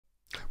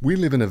We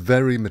live in a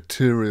very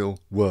material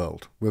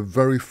world. We're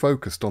very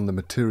focused on the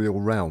material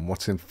realm,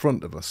 what's in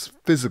front of us,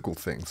 physical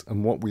things,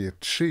 and what we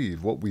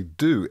achieve, what we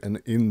do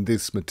in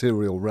this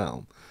material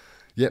realm.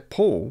 Yet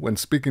Paul, when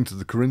speaking to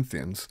the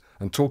Corinthians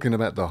and talking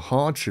about the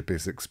hardship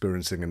he's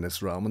experiencing in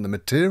this realm and the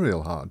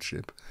material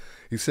hardship,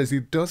 he says he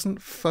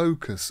doesn't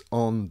focus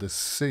on the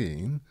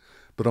seen,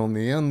 but on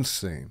the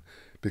unseen,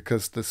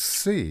 because the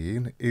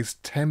seen is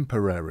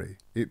temporary.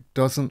 It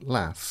doesn't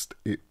last.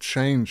 It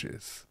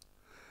changes.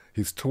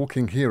 He's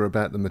talking here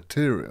about the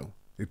material.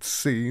 It's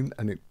seen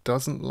and it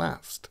doesn't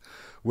last.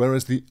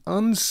 Whereas the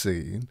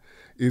unseen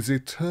is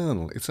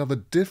eternal. It's of a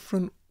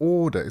different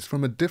order. It's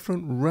from a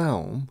different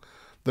realm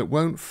that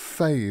won't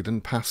fade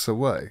and pass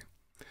away.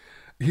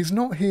 He's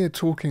not here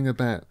talking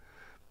about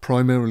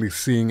primarily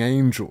seeing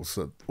angels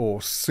or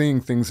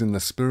seeing things in the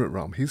spirit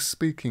realm. He's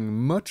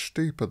speaking much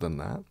deeper than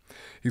that.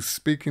 He's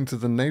speaking to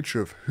the nature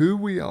of who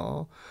we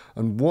are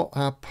and what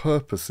our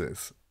purpose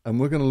is. And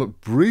we're going to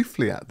look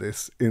briefly at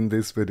this in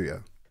this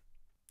video.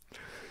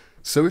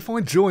 So if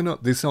I join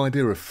up this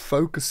idea of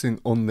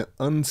focusing on the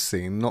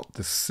unseen, not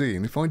the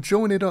seen, if I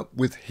join it up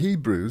with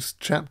Hebrews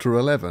chapter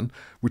 11,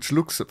 which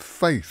looks at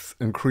faith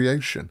and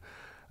creation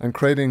and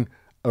creating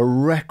a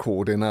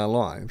record in our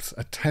lives,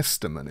 a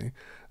testimony,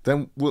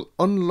 then we'll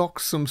unlock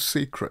some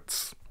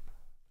secrets.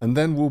 And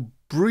then we'll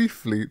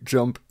briefly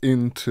jump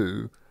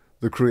into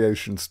the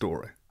creation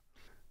story.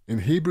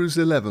 In Hebrews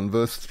 11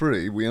 verse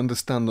 3, we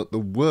understand that the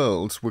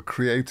worlds were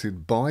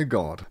created by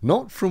God,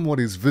 not from what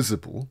is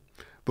visible,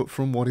 but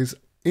from what is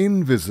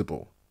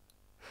invisible.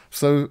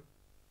 So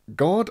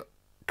God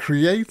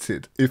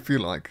created, if you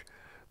like,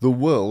 the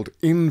world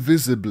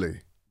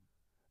invisibly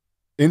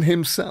in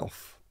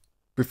himself,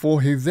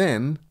 before he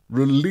then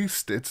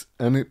released it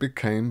and it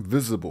became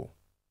visible.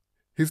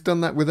 He's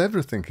done that with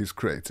everything he's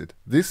created.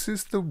 This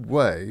is the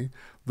way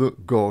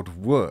that God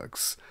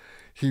works.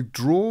 He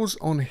draws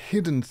on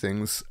hidden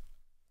things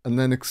and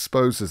then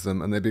exposes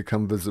them and they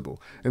become visible.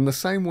 In the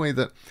same way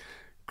that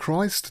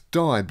Christ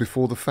died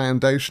before the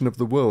foundation of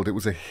the world, it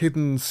was a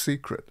hidden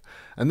secret.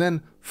 And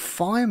then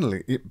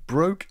finally it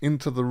broke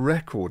into the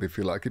record, if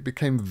you like. It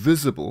became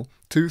visible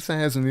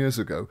 2,000 years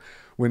ago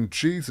when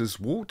Jesus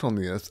walked on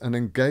the earth and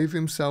then gave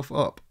himself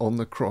up on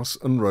the cross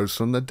and rose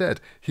from the dead.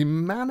 He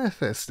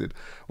manifested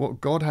what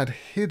God had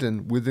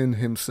hidden within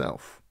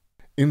himself.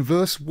 In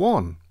verse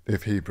 1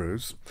 of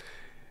Hebrews,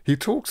 he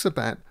talks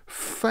about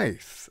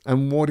faith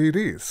and what it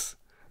is.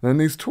 And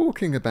he's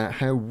talking about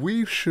how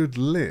we should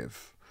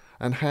live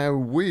and how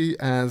we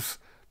as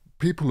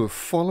people who are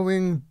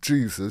following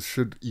Jesus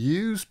should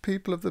use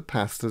people of the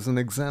past as an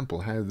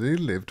example, how they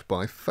lived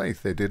by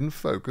faith. They didn't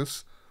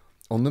focus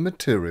on the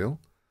material.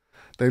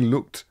 They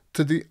looked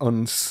to the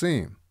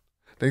unseen.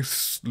 They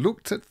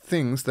looked at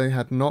things they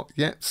had not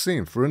yet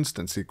seen. For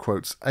instance, he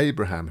quotes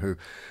Abraham, who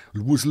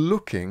was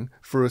looking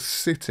for a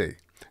city.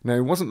 Now,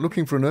 he wasn't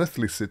looking for an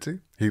earthly city.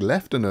 He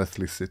left an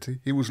earthly city.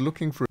 He was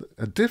looking for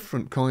a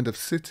different kind of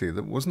city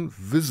that wasn't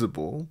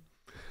visible,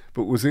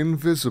 but was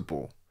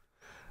invisible.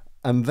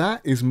 And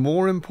that is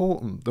more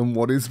important than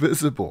what is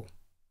visible.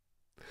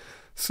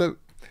 So,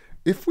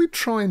 if we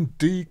try and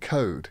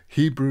decode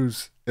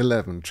Hebrews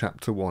 11,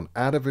 chapter 1,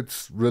 out of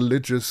its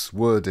religious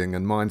wording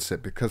and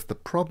mindset, because the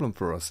problem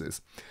for us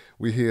is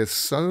we hear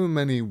so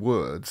many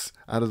words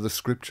out of the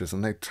scriptures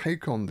and they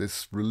take on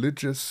this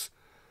religious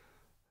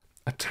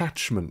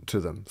attachment to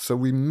them, so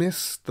we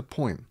miss the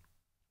point.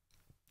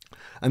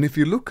 And if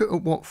you look at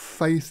what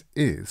faith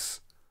is,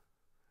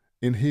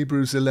 in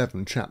Hebrews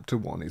 11, chapter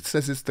 1, it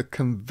says it's the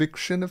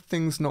conviction of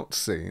things not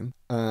seen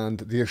and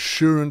the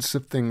assurance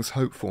of things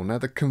hoped for. Now,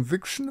 the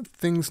conviction of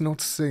things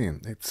not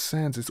seen,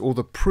 or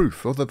the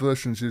proof, other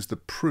versions use the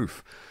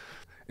proof.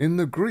 In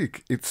the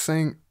Greek, it's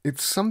saying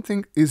it's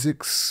something is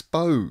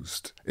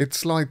exposed.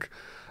 It's like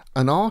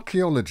an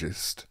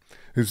archaeologist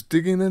who's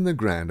digging in the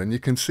ground and you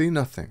can see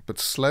nothing, but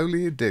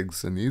slowly he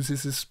digs and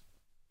uses his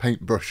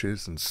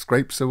paintbrushes and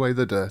scrapes away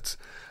the dirt,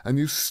 and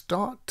you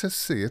start to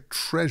see a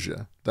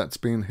treasure that's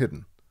been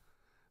hidden.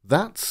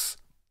 That's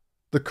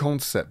the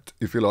concept,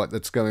 if you like,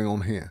 that's going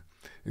on here.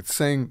 It's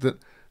saying that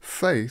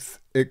faith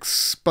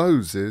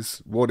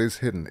exposes what is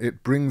hidden.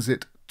 It brings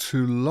it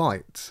to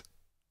light.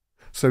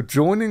 So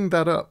joining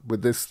that up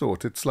with this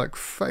thought, it's like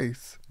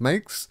faith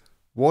makes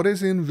what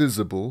is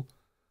invisible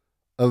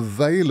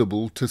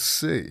available to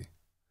see.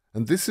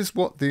 And this is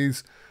what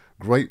these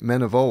great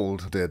men of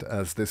old did,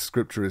 as this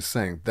scripture is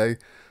saying. They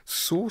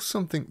saw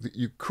something that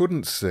you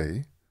couldn't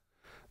see.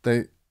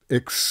 They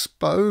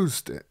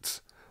exposed it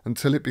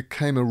until it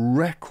became a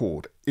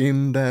record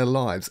in their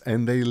lives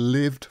and they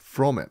lived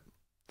from it.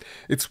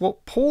 It's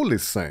what Paul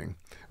is saying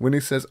when he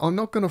says, I'm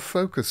not going to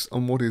focus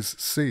on what is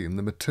seen,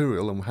 the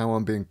material, and how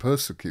I'm being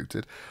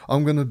persecuted.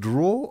 I'm going to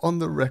draw on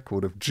the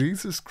record of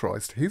Jesus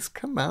Christ, his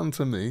command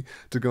to me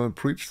to go and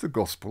preach the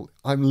gospel.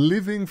 I'm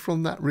living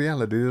from that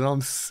reality that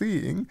I'm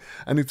seeing,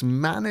 and it's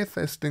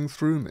manifesting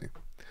through me.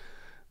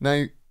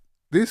 Now,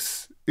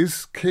 this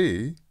is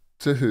key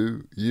to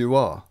who you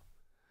are.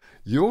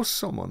 You're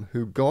someone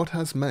who God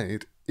has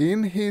made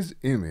in his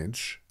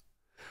image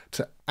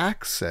to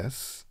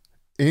access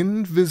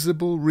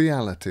invisible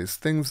realities,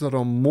 things that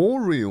are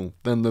more real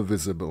than the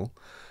visible,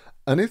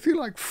 and if you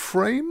like,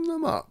 frame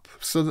them up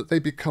so that they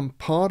become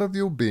part of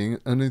your being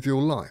and of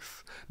your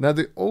life. Now,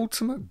 the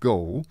ultimate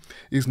goal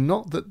is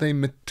not that they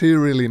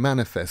materially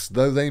manifest,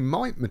 though they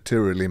might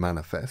materially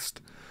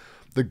manifest.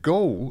 The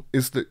goal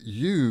is that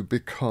you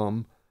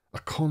become a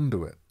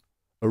conduit,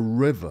 a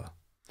river,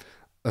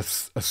 a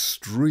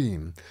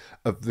stream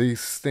of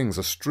these things,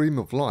 a stream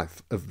of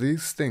life, of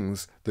these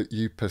things that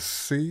you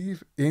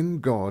perceive in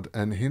God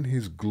and in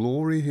His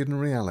glory hidden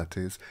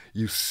realities.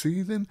 You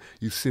see them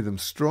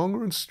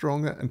stronger and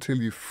stronger until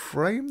you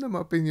frame them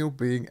up in your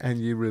being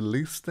and you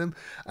release them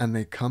and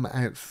they come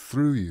out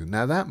through you.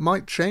 Now that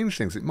might change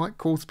things. It might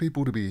cause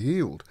people to be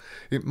healed.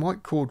 It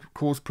might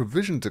cause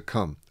provision to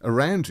come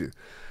around you.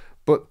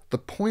 But the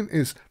point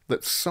is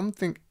that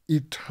something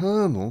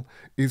eternal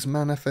is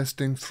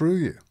manifesting through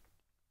you.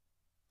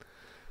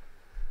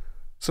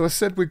 So I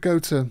said we'd go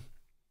to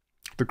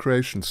the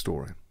creation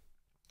story.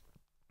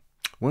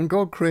 When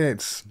God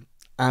creates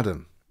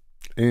Adam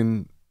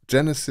in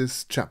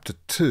Genesis chapter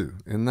 2,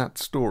 in that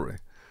story,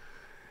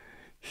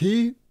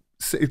 it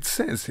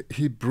says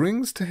he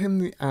brings to him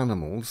the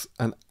animals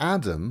and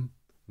Adam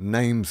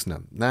names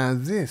them. Now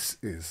this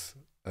is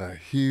a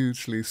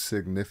hugely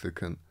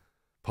significant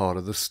part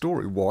of the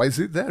story. Why is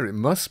it there? It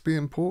must be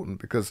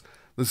important because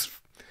there's,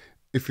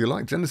 if you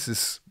like,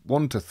 Genesis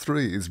 1 to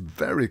 3 is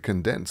very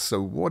condensed, so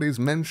what is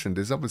mentioned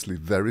is obviously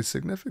very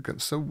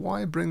significant. So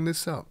why bring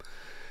this up?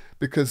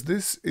 Because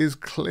this is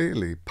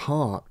clearly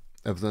part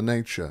of the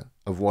nature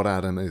of what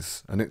Adam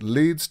is, and it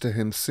leads to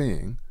him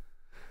seeing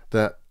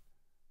that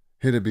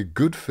it'd be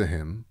good for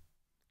him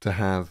to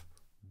have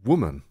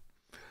woman,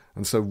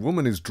 and so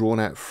woman is drawn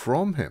out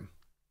from him.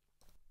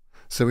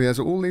 So he has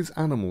all these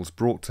animals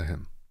brought to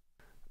him.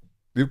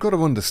 You've got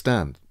to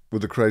understand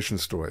with the creation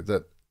story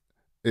that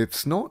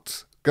it's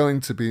not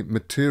going to be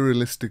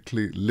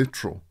materialistically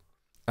literal,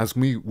 as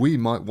we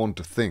might want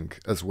to think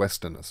as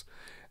Westerners.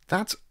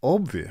 That's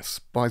obvious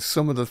by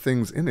some of the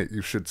things in it.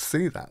 You should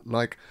see that.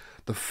 Like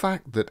the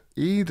fact that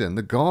Eden,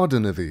 the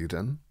Garden of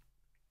Eden,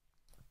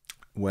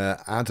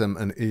 where Adam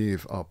and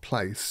Eve are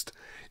placed,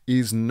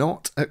 is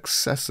not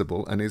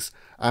accessible and is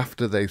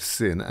after they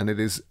sin, and it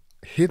is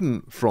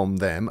hidden from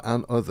them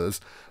and others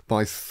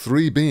by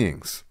 3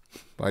 beings,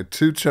 by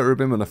 2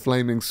 cherubim and a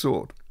flaming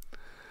sword.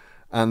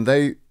 And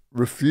they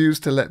refuse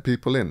to let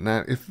people in.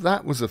 Now, if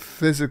that was a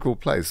physical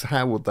place,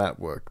 how would that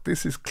work?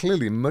 This is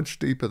clearly much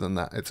deeper than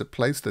that. It's a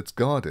place that's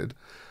guarded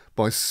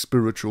by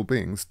spiritual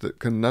beings that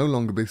can no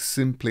longer be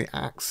simply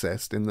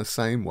accessed in the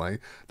same way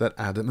that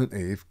Adam and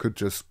Eve could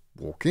just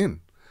walk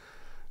in.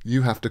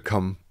 You have to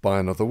come by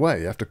another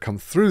way. You have to come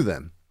through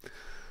them.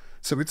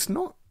 So it's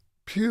not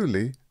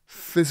purely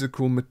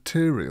physical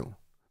material,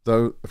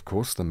 though, of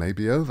course, there may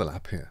be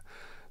overlap here.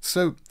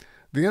 So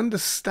the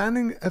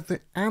understanding of the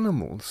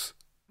animals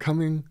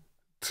coming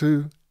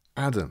to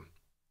Adam.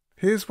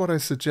 Here's what I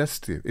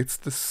suggest to you. It's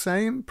the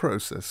same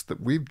process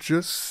that we've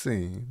just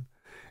seen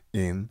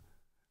in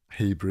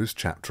Hebrews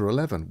chapter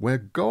 11, where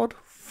God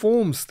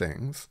forms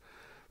things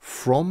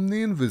from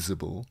the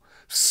invisible,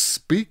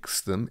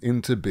 speaks them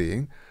into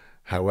being.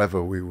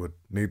 However, we would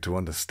need to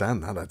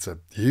understand that. That's a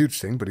huge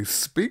thing, but he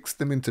speaks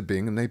them into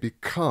being and they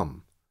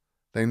become.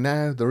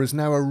 There is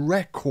now a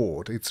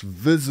record. It's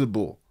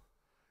visible.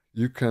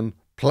 You can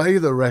play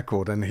the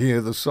record and hear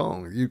the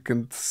song. You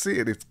can see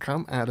it. It's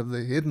come out of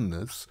the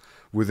hiddenness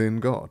within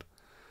God.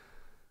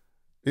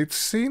 It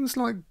seems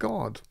like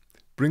God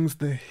brings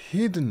the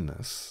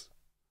hiddenness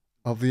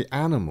of the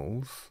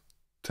animals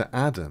to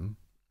Adam,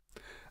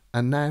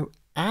 and now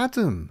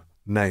Adam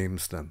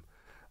names them.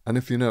 And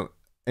if you know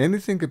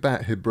anything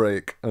about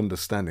Hebraic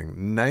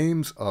understanding,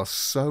 names are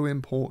so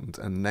important,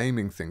 and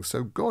naming things.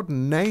 So God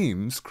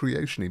names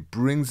creation. He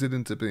brings it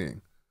into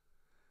being.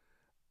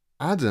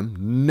 Adam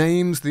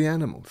names the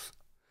animals.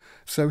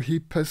 So he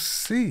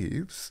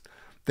perceives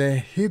their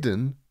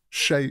hidden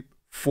shape,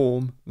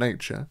 form,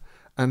 nature,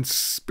 and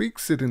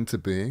speaks it into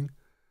being,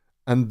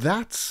 and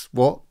that's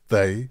what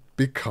they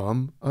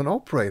become and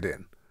operate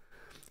in.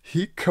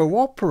 He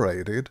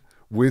cooperated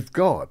with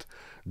God.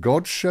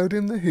 God showed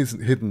him the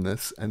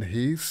hiddenness, and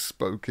he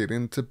spoke it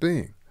into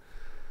being.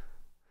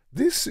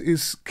 This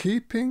is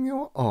keeping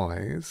your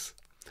eyes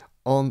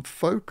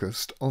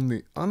focused on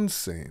the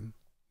unseen,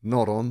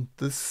 not on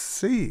the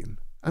seen.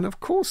 And of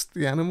course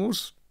the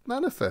animals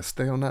manifest.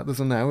 There's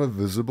now a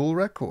visible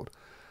record.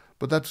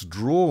 But that's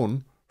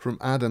drawn from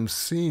Adam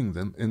seeing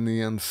them in the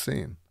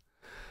unseen.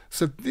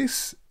 So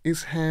this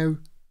is how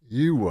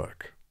you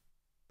work.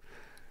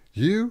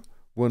 You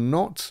were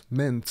not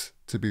meant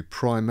to be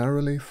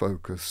primarily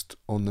focused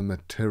on the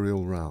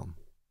material realm.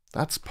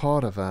 That's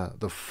part of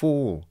the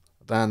fall,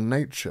 our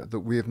nature,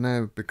 that we have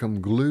now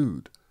become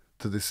glued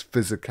to this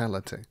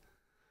physicality.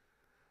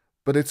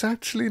 But it's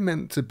actually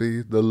meant to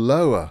be the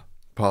lower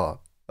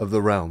part of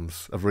the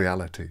realms of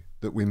reality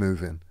that we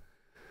move in.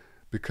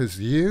 Because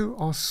you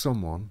are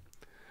someone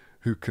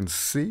who can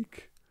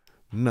seek,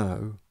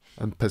 know,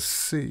 and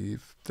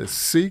perceive the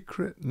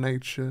secret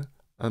nature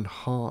and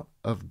heart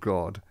of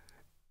God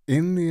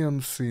in the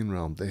unseen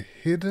realm, the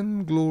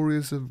hidden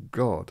glories of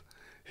God,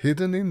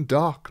 hidden in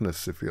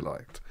darkness, if you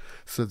liked,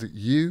 so that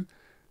you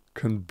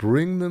can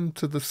bring them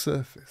to the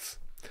surface.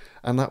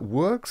 And that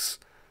works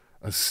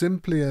as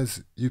simply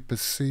as you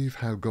perceive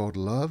how God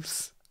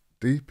loves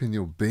deep in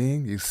your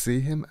being, you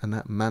see him, and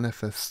that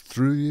manifests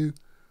through you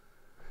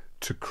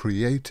to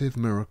creative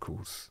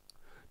miracles,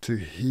 to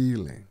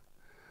healing,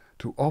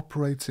 to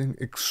operating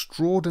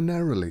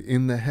extraordinarily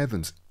in the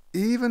heavens.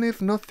 Even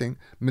if nothing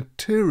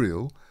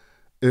material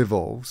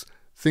evolves,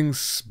 things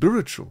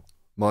spiritual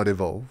might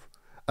evolve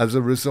as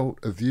a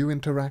result of you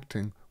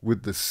interacting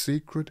with the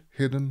secret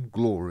hidden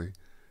glory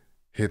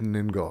hidden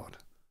in God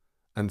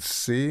and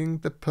seeing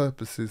the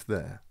purposes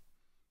there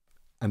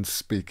and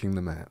speaking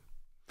them out.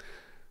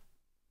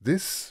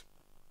 This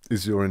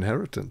is your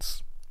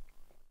inheritance.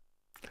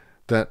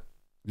 That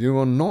you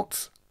are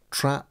not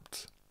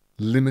trapped,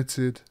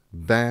 limited,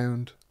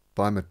 bound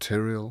by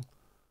material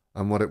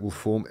and what it will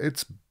form.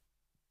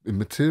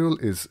 Material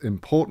is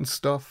important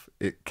stuff,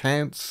 it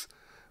counts,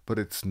 but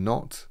it's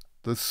not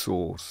the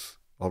source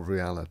of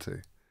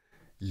reality.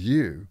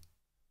 You,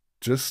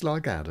 just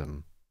like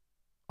Adam,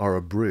 are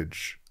a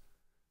bridge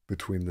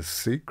between the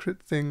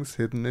secret things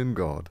hidden in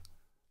God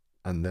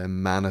and their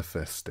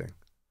manifesting.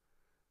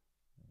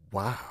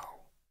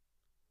 Wow!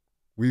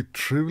 We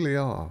truly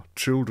are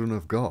children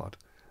of God,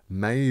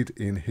 made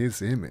in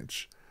his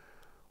image.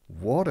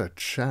 What a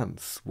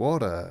chance,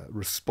 what a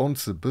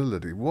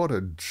responsibility, what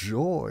a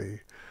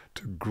joy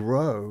to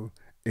grow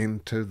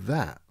into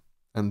that.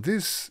 And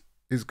this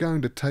is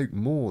going to take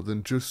more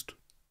than just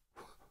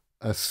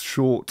a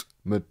short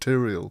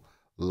material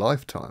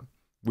lifetime.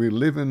 We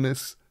live in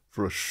this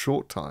for a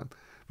short time,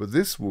 but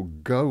this will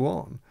go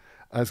on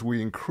as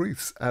we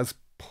increase. As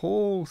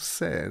Paul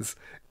says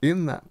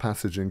in that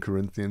passage in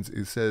Corinthians,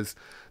 he says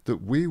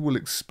that we will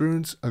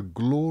experience a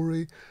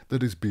glory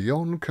that is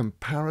beyond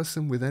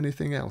comparison with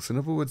anything else. In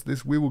other words,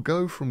 we will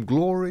go from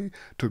glory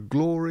to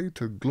glory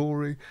to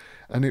glory,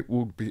 and it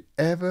will be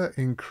ever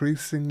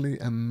increasingly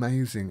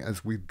amazing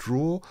as we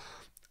draw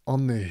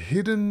on the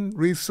hidden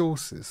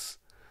resources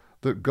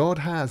that God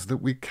has that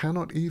we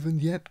cannot even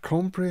yet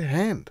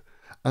comprehend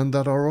and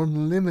that are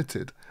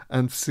unlimited,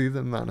 and see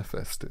them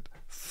manifested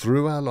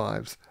through our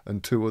lives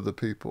and to other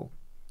people.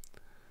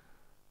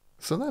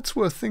 So that's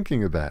worth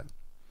thinking about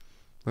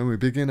when we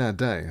begin our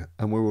day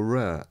and we're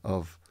aware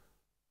of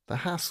the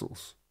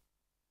hassles,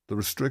 the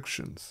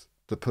restrictions,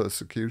 the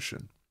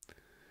persecution.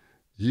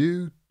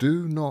 You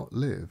do not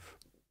live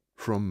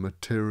from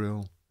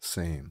material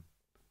scene.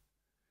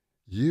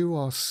 You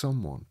are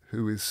someone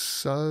who is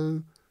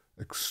so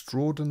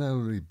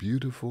extraordinarily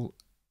beautiful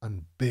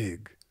and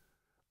big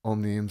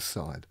on the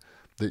inside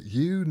that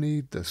you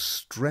need the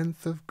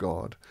strength of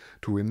God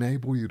to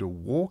enable you to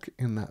walk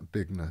in that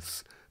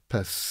bigness,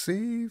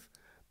 perceive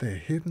the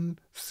hidden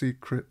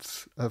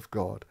secrets of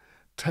God,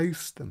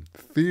 taste them,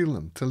 feel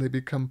them till they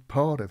become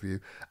part of you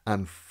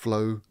and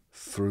flow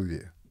through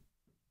you.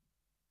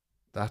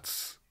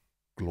 That's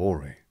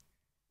glory.